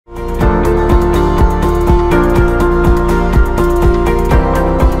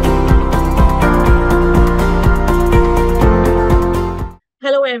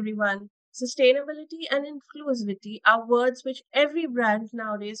Sustainability and inclusivity are words which every brand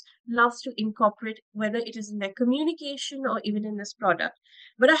nowadays loves to incorporate, whether it is in their communication or even in this product.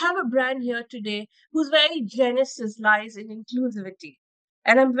 But I have a brand here today whose very genesis lies in inclusivity.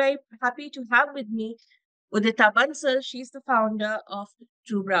 And I'm very happy to have with me Udita Bansal. She's the founder of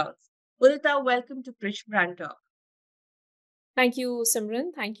trueBrowns. Udita, welcome to BrandTalk. Thank you,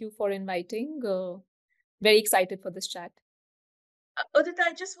 Simran. Thank you for inviting. Very excited for this chat. Udita,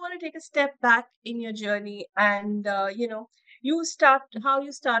 I just want to take a step back in your journey and, how you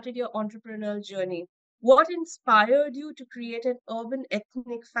started your entrepreneurial journey. What inspired you to create an urban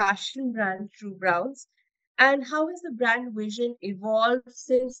ethnic fashion brand, True Browns? And how has the brand vision evolved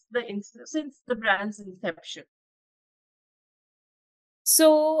since the brand's inception?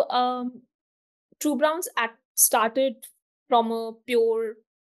 So, trueBrowns started from a pure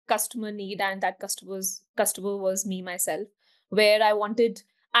customer need, and that customer was me myself, where I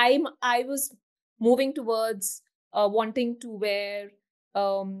was moving towards wanting to wear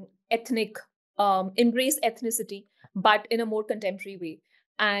ethnic, embrace ethnicity, but in a more contemporary way,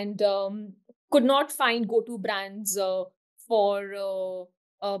 and could not find go-to brands for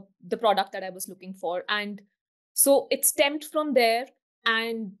the product that I was looking for, and so it stemmed from there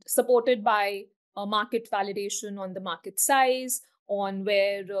and supported by market validation on the market size, on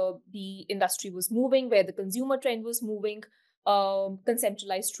where the industry was moving, where the consumer trend was moving,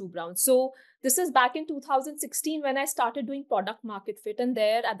 conceptualized trueBrowns. So this is back in 2016 when I started doing product market fit. And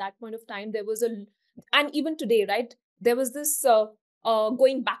there at that point of time, there was and even today, right, there was this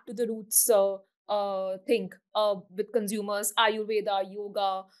going back to the roots thing with consumers, Ayurveda,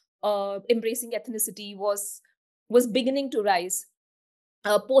 yoga, embracing ethnicity was beginning to rise.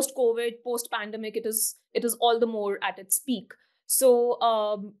 Post COVID, post pandemic, it is all the more at its peak. So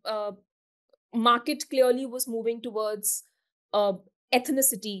market clearly was moving towards uh,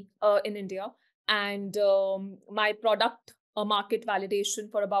 ethnicity in India, and my product market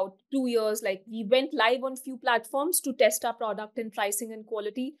validation for about 2 years. Like, we went live on few platforms to test our product and pricing and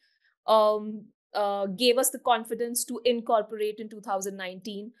quality. Um, Gave us the confidence to incorporate in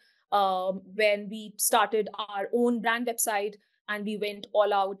 2019, when we started our own brand website, and we went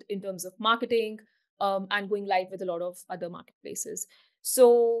all out in terms of marketing, and going live with a lot of other marketplaces.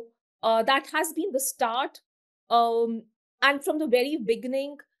 So that has been the start. And from the very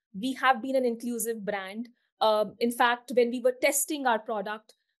beginning, we have been an inclusive brand. In fact, when we were testing our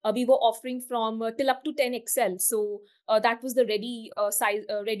product, we were offering from till up to 10XL. So that was the ready size,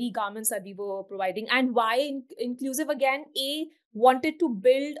 ready garments that we were providing. And why inclusive again? Wanted to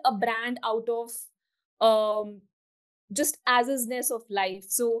build a brand out of um, just as isness of life.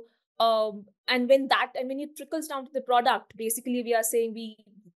 So and when it trickles down to the product, basically we are saying we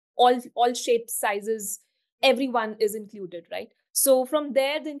all shapes, sizes, everyone is included, right? So from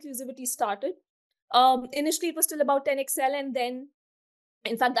there the inclusivity started. Initially it was still about 10XL, and then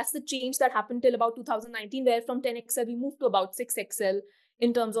in fact that's the change that happened till about 2019, where from 10XL we moved to about 6XL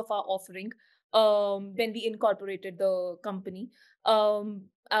in terms of our offering, when we incorporated the company.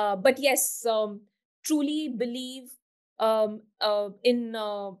 But yes, truly believe in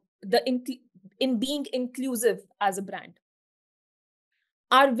in being inclusive as a brand.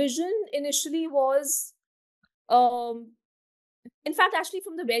 Our vision initially was, um, in fact, actually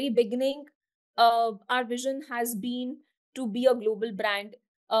from the very beginning, our vision has been to be a global brand.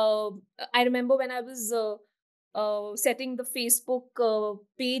 uh, I remember when I was setting the Facebook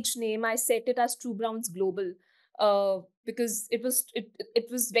page name, I set it as trueBrowns Global, because it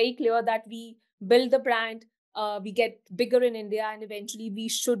was very clear that we build the brand, we get bigger in India, and eventually we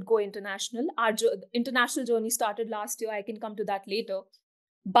should go international. Our international journey started last year. I can come to that later,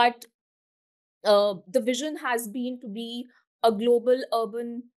 but the vision has been to be a global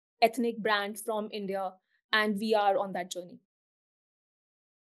urban ethnic brand from India, and we are on that journey.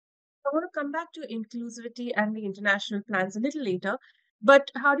 I want to come back to inclusivity and the international plans a little later,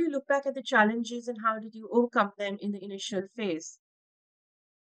 but how do you look back at the challenges and how did you overcome them in the initial phase?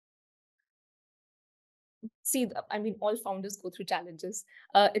 See, I mean, all founders go through challenges.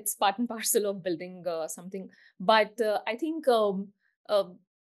 It's part and parcel of building something. But I think uh,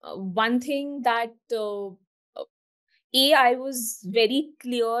 one thing that I was very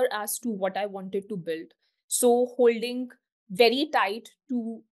clear as to what I wanted to build. So holding very tight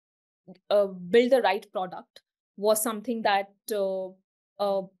to build the right product was something that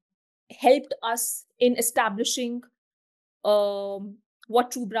uh, helped us in establishing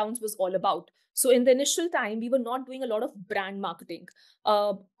what trueBrowns was all about. So in the initial time, we were not doing a lot of brand marketing.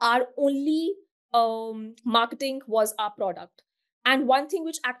 Our only marketing was our product. And one thing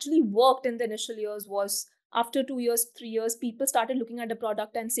which actually worked in the initial years was after 2 years, 3 years, people started looking at the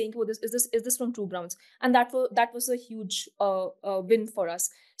product and saying, "Oh, this is this from trueBrowns," and that was a huge win for us.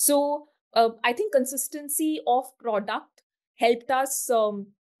 So I think consistency of product helped us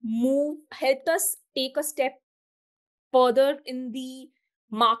helped us take a step further in the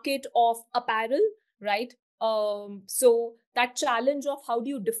market of apparel, right? So that challenge of how do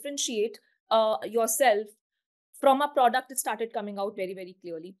you differentiate yourself from a product, it started coming out very, very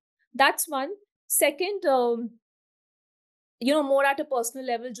clearly. That's one. Second, more at a personal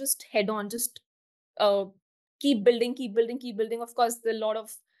level, just head on, just uh, keep building, keep building, keep building. Of course, there are a lot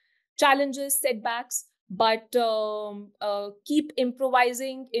of challenges, setbacks, but keep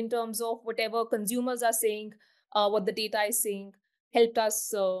improvising in terms of whatever consumers are saying, what the data is saying, helped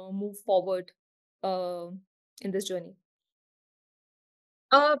us move forward uh, in this journey.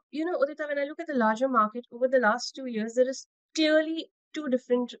 Udita, when I look at the larger market over the last 2 years, there is clearly two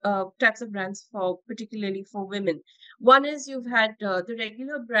different types of brands for particularly for women. One is you've had the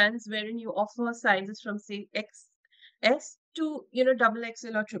regular brands wherein you offer sizes from say XS to double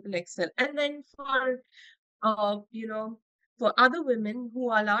XL or triple XL, and then for uh, you know, for other women who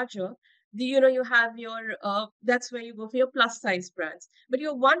are larger, you have your that's where you go for your plus size brands. But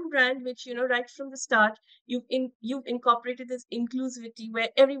your one brand, which right from the start, you've incorporated this inclusivity where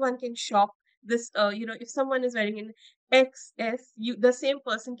everyone can shop. This, if someone is wearing an XS, the same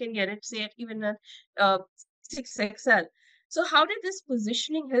person can get it, say at even at uh, 6XL. So, how did this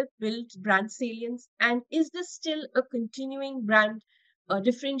positioning help build brand salience, and is this still a continuing brand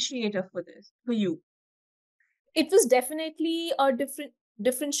differentiator for you? It was definitely a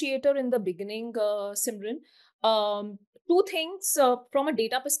differentiator in the beginning, Simran. Um, Two things from a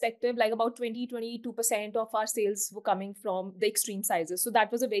data perspective, like about 22% of our sales were coming from the extreme sizes. So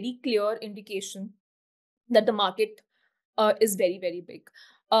that was a very clear indication that the market is very, very big.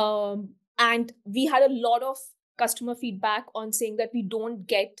 And we had a lot of customer feedback on saying that we don't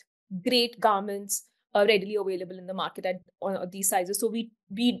get great garments readily available in the market at on these sizes. So we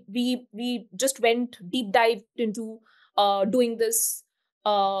just went deep dived into doing this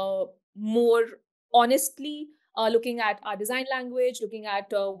more honestly, looking at our design language, looking at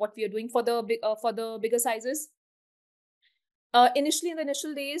what we are doing for the bigger sizes. Initially, in the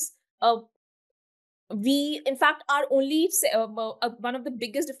initial days, we in fact our only one of the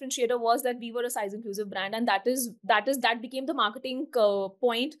biggest differentiator was that we were a size inclusive brand, and that became the marketing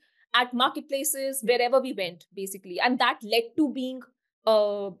point at marketplaces wherever we went, basically, and that led to being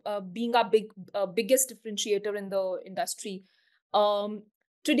our biggest differentiator in the industry. Um,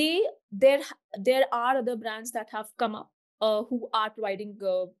 today there are other brands that have come up who are providing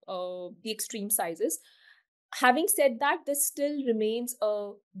the extreme sizes. Having said that, this still remains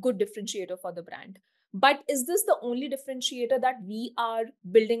a good differentiator for the brand. But is this the only differentiator that we are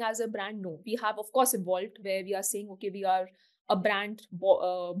building as a brand? No. We have, of course, evolved where we are saying, okay, we are a brand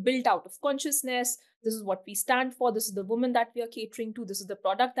built out of consciousness. This is what we stand for. This is the woman that we are catering to. This is the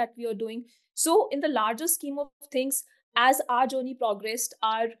product that we are doing. So, in the larger scheme of things, as our journey progressed,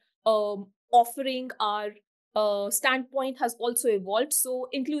 our offering, our standpoint has also evolved. So,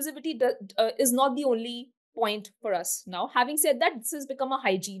 inclusivity is not the only point for us now. Having said that, this has become a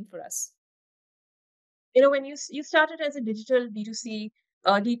hygiene for us. When you started as a digital D2C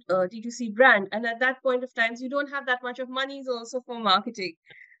D2C brand, and at that point of times you don't have that much of monies also for marketing.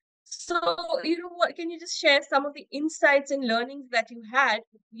 So, what can you just share some of the insights and learnings that you had,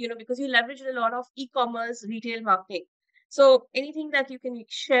 because you leveraged a lot of e-commerce retail marketing. So, anything that you can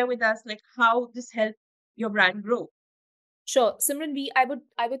share with us, like how this helped your brand grow? Sure, Simran,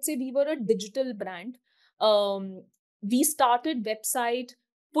 I would say we were a digital brand. We started website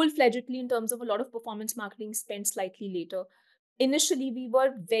full-fledgedly in terms of a lot of performance marketing spent slightly later. Initially, we were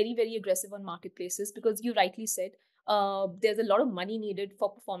very, very aggressive on marketplaces because you rightly said there's a lot of money needed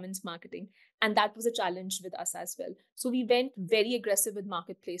for performance marketing, and that was a challenge with us as well. So we went very aggressive with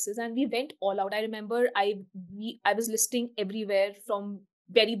marketplaces, and we went all out. I remember I was listing everywhere from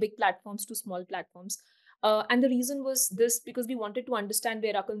very big platforms to small platforms. And the reason was this, because we wanted to understand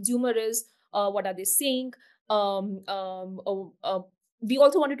where our consumer is, what are they saying. Um, um, uh, uh, we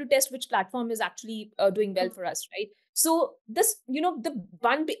also wanted to test which platform is actually doing well for us, right? So this,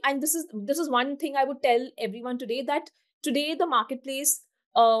 the and this is one thing I would tell everyone today, that today the marketplace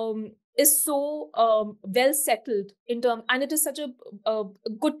is so well settled in term, and it is such a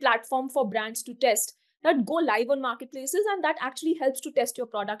good platform for brands to test, that go live on marketplaces, and that actually helps to test your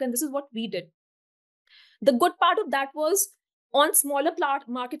product. And this is what we did. The good part of that was, on smaller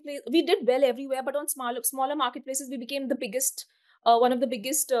marketplace we did well everywhere, but on smaller marketplaces we became the biggest one of the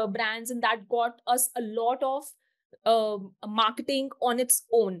biggest brands, and that got us a lot of marketing on its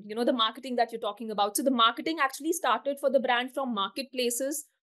own, the marketing that you're talking about. So the marketing actually started for the brand from marketplaces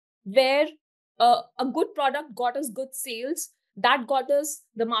where a good product got us good sales. That got us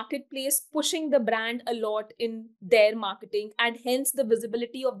the marketplace pushing the brand a lot in their marketing, and hence the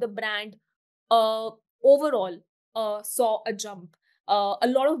visibility of the brand overall saw a jump. A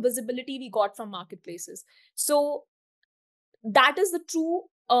lot of visibility we got from marketplaces. So that is the true,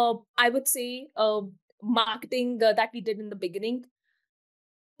 I would say, marketing that we did in the beginning.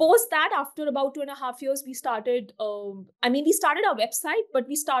 Post that, after about 2.5 years, we started, we started our website, but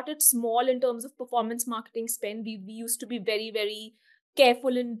we started small in terms of performance marketing spend. We used to be very, very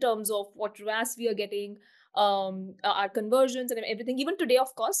careful in terms of what ROAS we are getting, our conversions and everything, even today,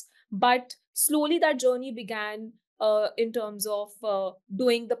 of course. But slowly that journey began in terms of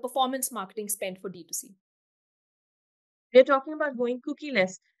doing the performance marketing spend for D2C. We're talking about going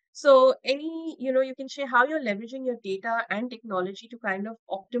cookieless. So, you can share how you're leveraging your data and technology to kind of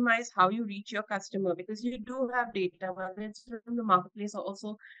optimize how you reach your customer, because you do have data, whether it's from the marketplace or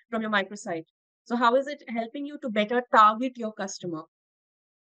also from your microsite. So, how is it helping you to better target your customer?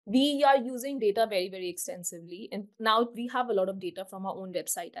 We are using data very, very extensively, and now we have a lot of data from our own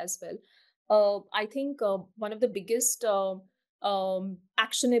website as well. I think one of the biggest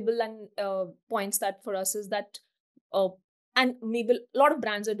actionable and points that for us is that, uh, and maybe a lot of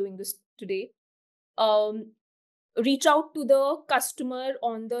brands are doing this today, um, reach out to the customer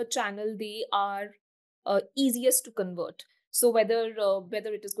on the channel they are easiest to convert. So whether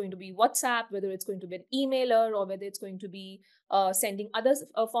it is going to be WhatsApp, whether it's going to be an emailer, or whether it's going to be sending others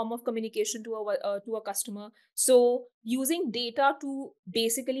a form of communication to a customer. So using data to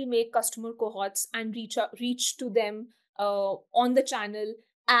basically make customer cohorts and reach to them on the channel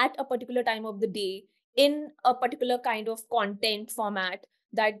at a particular time of the day in a particular kind of content format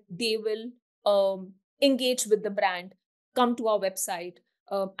that they will engage with the brand, come to our website,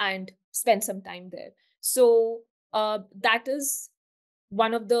 and spend some time there. So that is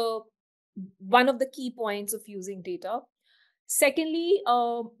one of the one of the key points of using data. Secondly,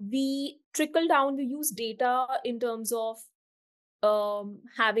 we trickle down. We use data in terms of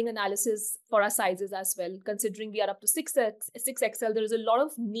having analysis for our sizes as well. Considering we are up to 6XL, there is a lot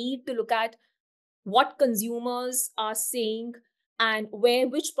of need to look at what consumers are saying and where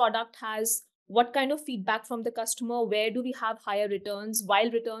which product has what kind of feedback from the customer, where do we have higher returns,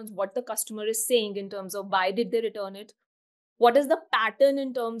 while returns, what the customer is saying in terms of why did they return it, what is the pattern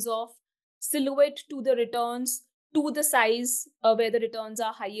in terms of silhouette to the returns, to the size where the returns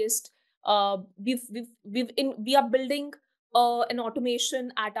are highest. We are building an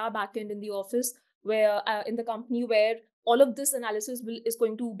automation at our backend in the office, where in the company, where all of this analysis is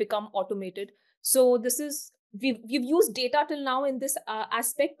going to become automated. So this is, we've used data till now in this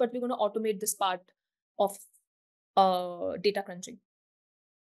aspect, but we're going to automate this part of data crunching.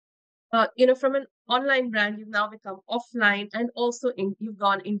 From an online brand, you've now become offline, and also you've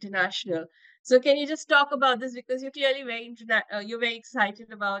gone international. So, can you just talk about this, because you're clearly you're very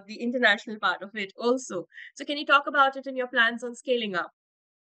excited about the international part of it also. So, can you talk about it and your plans on scaling up?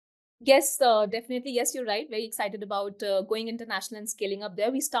 Yes, definitely. Yes, you're right. Very excited about going international and scaling up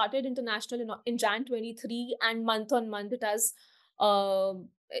there. We started international in Jan 23, and month on month uh,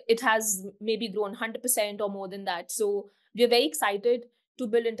 it has maybe grown 100% or more than that. So we're very excited to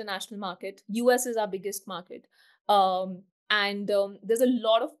build international market. US is our biggest market, and there's a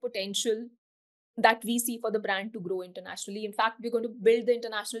lot of potential that we see for the brand to grow internationally. In fact, we're going to build the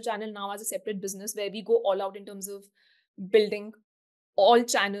international channel now as a separate business, where we go all out in terms of building all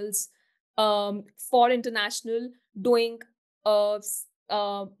channels for international, doing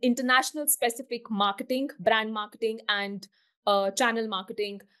international specific marketing, brand marketing, and channel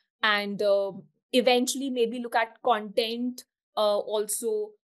marketing, and eventually maybe look at content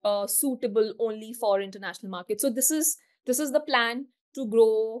also suitable only for international markets. So this is the plan to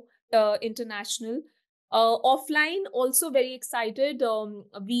grow international. Offline, also very excited.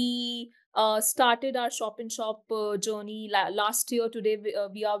 We started our shop in shop journey last year. Today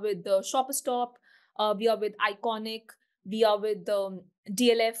we are with the Shopper Stop, we are with Iconic, we are with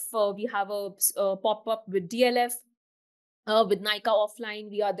DLF. We have a pop up with DLF, with Nika offline.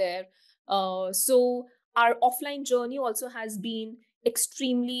 We are there. So our offline journey also has been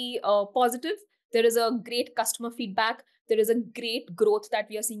extremely positive. There is a great customer feedback. There is a great growth that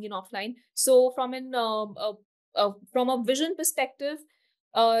we are seeing in offline. So from a vision perspective,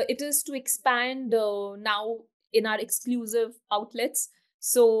 it is to expand now in our exclusive outlets.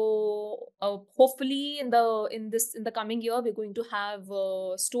 So hopefully in the coming year, we're going to have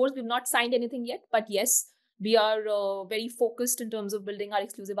stores. We've not signed anything yet, but yes, We are very focused in terms of building our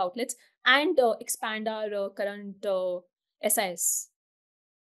exclusive outlets and expand our current SIS.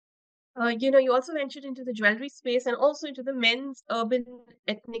 You also ventured into the jewelry space and also into the men's urban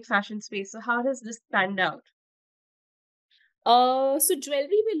ethnic fashion space. So how has this panned out? So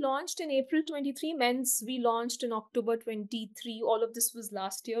jewelry we launched in April 23, men's we launched in October 23. All of this was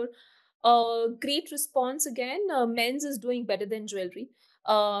last year. Great response again. Men's is doing better than jewelry.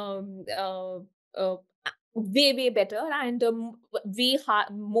 Um, uh, uh, way better and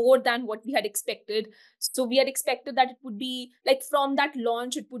more than what we had expected. So we had expected that it would be like from that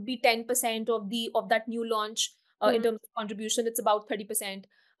launch, it would be 10% of that new launch in Hmm. terms of contribution. It's about 30%.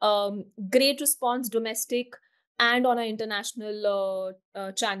 Great response domestic and on our international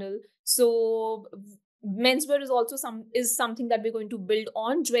channel. So menswear is also something that we're going to build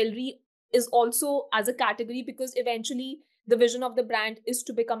on. Jewelry is also as a category, because eventually the vision of the brand is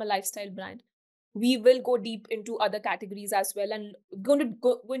to become a lifestyle brand. We will go deep into other categories as well, and going to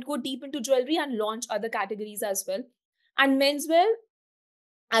go deep into jewelry and launch other categories as well. And menswear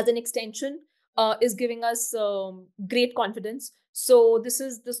as an extension is giving us great confidence. So this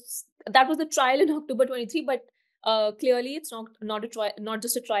that was the trial in October 23, but clearly it's not a trial, not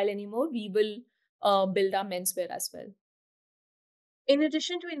just a trial anymore. We will build our menswear as well. In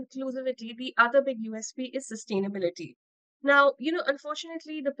addition to inclusivity, the other big USP is sustainability. Now,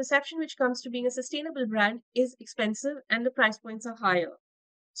 unfortunately, the perception which comes to being a sustainable brand is expensive and the price points are higher.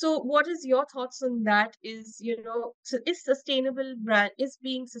 So, what is your thoughts on that? Is sustainable brand is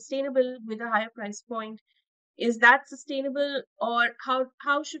being sustainable with a higher price point? Is that sustainable, or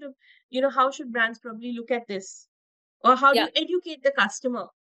how should how should brands probably look at this, or how do Yeah. you educate the customer?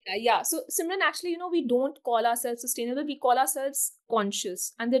 Yeah. So Simran, actually, we don't call ourselves sustainable. We call ourselves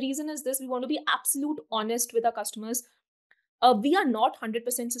conscious. And the reason is this: we want to be absolute honest with our customers. We are not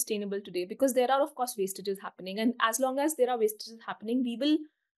 100% sustainable today because there are, of course, wastages happening. And as long as there are wastages happening, we will,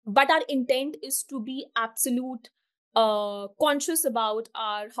 but our intent is to be absolute conscious about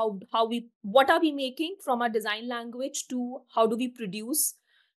our how we what are we making, from our design language to how do we produce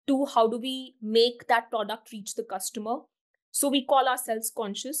to how do we make that product reach the customer. So we call ourselves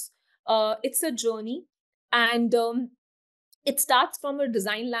conscious. It's a journey, and it starts from a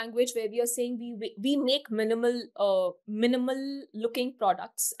design language where we are saying we make minimal looking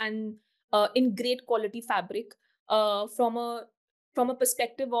products, and in great quality fabric, from a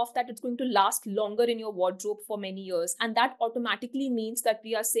perspective of that it's going to last longer in your wardrobe for many years. And that automatically means that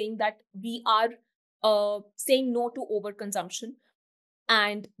we are saying that we are saying no to overconsumption,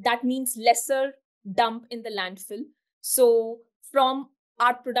 and that means lesser dump in the landfill. So from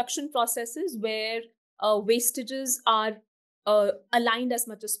our production processes where wastages are aligned as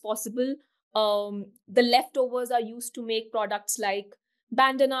much as possible, the leftovers are used to make products like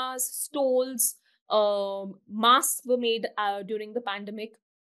bandanas, stoles, masks were made during the pandemic,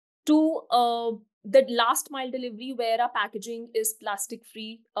 to the last mile delivery where our packaging is plastic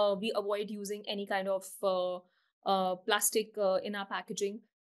free. We avoid using any kind of plastic in our packaging.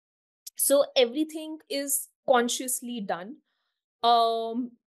 So everything is consciously done. um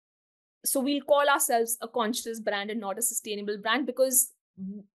so we'll call ourselves a conscious brand and not a sustainable brand, because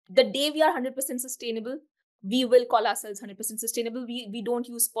the day we are 100% sustainable, we will call ourselves 100% sustainable. We don't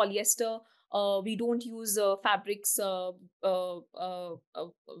use polyester, we don't use fabrics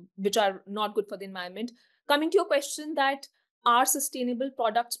which are not good for the environment. Coming to your question, that are sustainable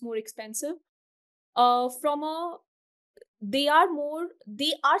products more expensive? From a they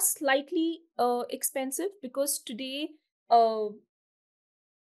are slightly expensive, because today uh,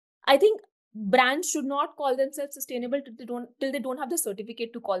 I think brands should not call themselves sustainable till they don't have the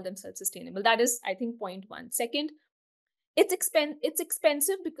certificate to call themselves sustainable. That is, I think, point one. Second, it's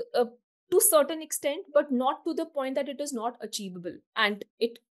expensive because, to certain extent, but not to the point that it is not achievable and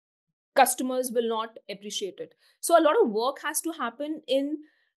it customers will not appreciate it. So a lot of work has to happen in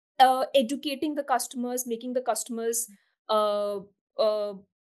educating the customers, making the customers uh, uh,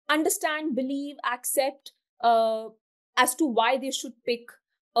 understand, believe, accept, as to why they should pick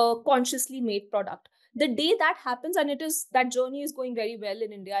a consciously made product. The day that happens, and it is that journey is going very well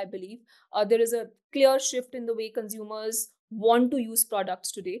in India, I believe. There is a clear shift in the way consumers want to use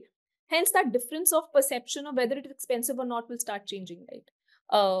products today. Hence, that difference of perception of whether it is expensive or not will start changing, right?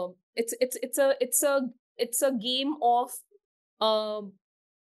 It's a game of um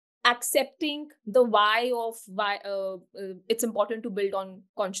accepting the why of why it's important to build on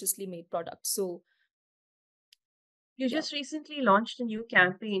consciously made products. So You yeah. just recently launched a new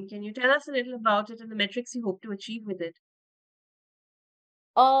campaign. Can you tell us a little about it and the metrics you hope to achieve with it?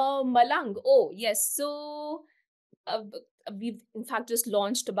 Malang. Oh yes. So we've in fact just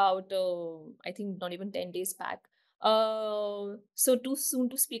launched about I think not even 10 days back. So too soon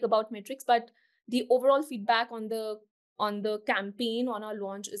to speak about metrics, but the overall feedback on the campaign on our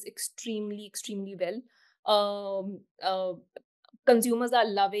launch is extremely well. Um, uh, Consumers are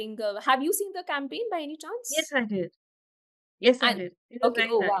loving. Have you seen the campaign by any Yes, chance? I did. Yes, I And did. It was okay,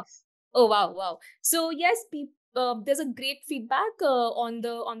 very oh wow, nice. oh wow, wow. So yes, there's a great feedback on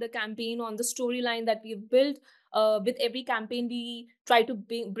the campaign, on the storyline that we've built. With every campaign, we try to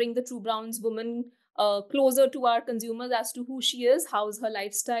bring the trueBrowns woman closer to our consumers as to who she is, how's her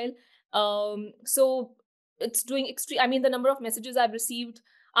lifestyle. So it's doing extreme. I mean, the number of messages I've received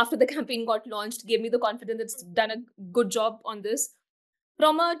after the campaign got launched gave me the confidence that it's done a good job on this.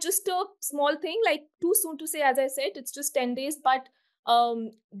 From a just a small thing, like too soon to say, as I said, it's just 10 days, but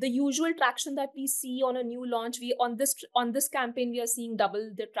the usual traction that we see on a new launch, we on this campaign we are seeing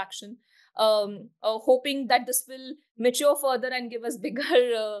double the traction. Hoping that this will mature further and give us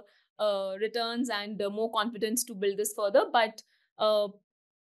bigger returns and more confidence to build this further. But uh,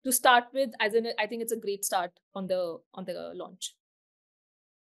 to start with, as in, I think it's a great start on the launch.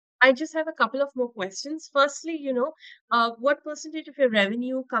 I just have a couple of more questions. Firstly, what percentage of your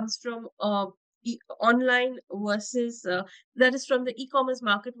revenue comes from online versus that is from the e-commerce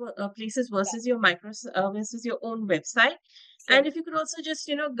market places versus your versus your own website? And Sure. if you could also just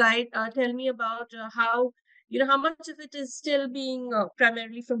guide tell me about how how much of it is still being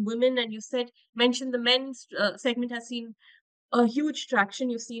primarily from women, and you said mentioned the men's segment has seen a huge traction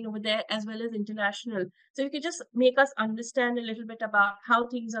you've seen over there as well as international. So you could just make us understand a little bit about how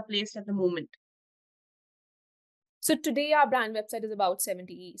things are placed at the moment. So today our brand website is about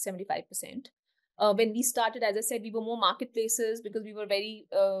 75%. When we started, as I said, we were more marketplaces because we were very,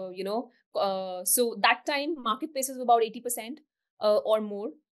 so that time marketplaces were about 80% or more,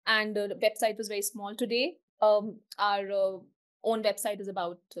 and the website was very small. Today, our own website is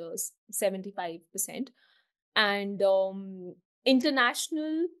about 75%, and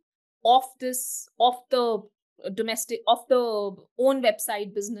international of the domestic of the own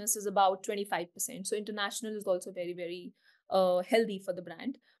website business is about 25%. So international is also very healthy for the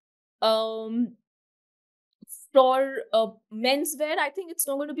brand. um for menswear, I think it's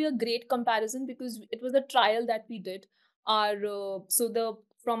not going to be a great comparison because it was a trial that we did. Our so the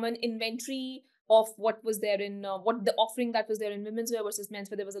From an inventory of what was there in what the offering that was there in women's wear versus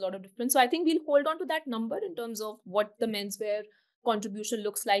menswear, there was a lot of difference. So I think we'll hold on to that number in terms of what the menswear contribution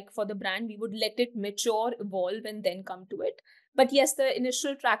looks like for the brand. We would let it mature, evolve, and then come to it. But yes, the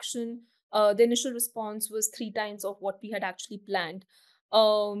initial traction, the initial response was three times of what we had actually planned.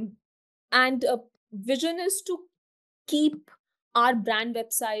 Um, and Vision is to keep our brand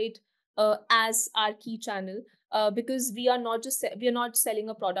website as our key channel, because we are not selling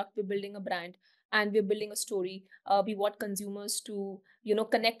a product, we're building a brand and we're building a story. We want consumers to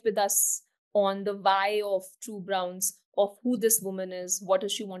connect with us on the why of trueBrowns, of who this woman is, what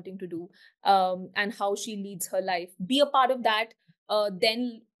is she wanting to do, and how she leads her life. Be a part of that,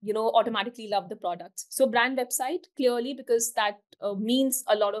 then automatically love the products. So brand website, clearly, because that means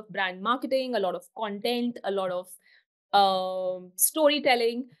a lot of brand marketing, a lot of content, a lot of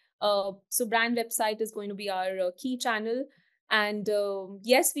storytelling. So brand website is going to be our key channel. And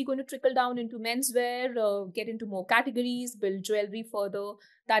yes, we're going to trickle down into menswear, get into more categories, build jewelry further.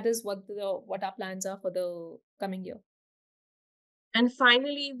 That is what our plans are for the coming year. And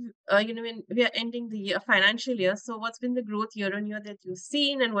finally, when we are ending the financial year, so what's been the growth year on year that you've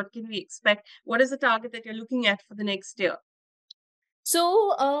seen, and what can we expect? What is the target that you're looking at for the next year?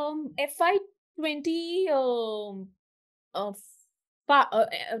 So FY 20 uh,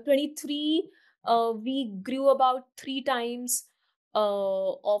 23, we grew about three times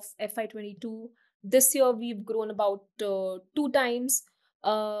of FY 22. This year we've grown about two times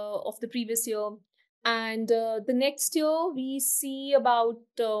of the previous year. And the next year we see about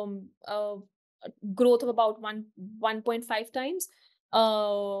growth of about 1.5 times.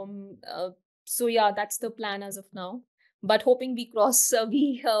 Um, uh, so yeah, that's the plan as of now. But hoping we cross,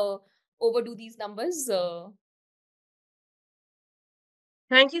 we overdo these numbers.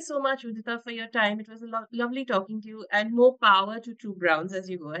 Thank you so much, Udita, for your time. It was a lovely talking to you, and more power to True Browns as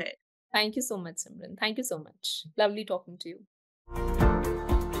you go ahead. Thank you so much, Simran. Thank you so much. Lovely talking to you.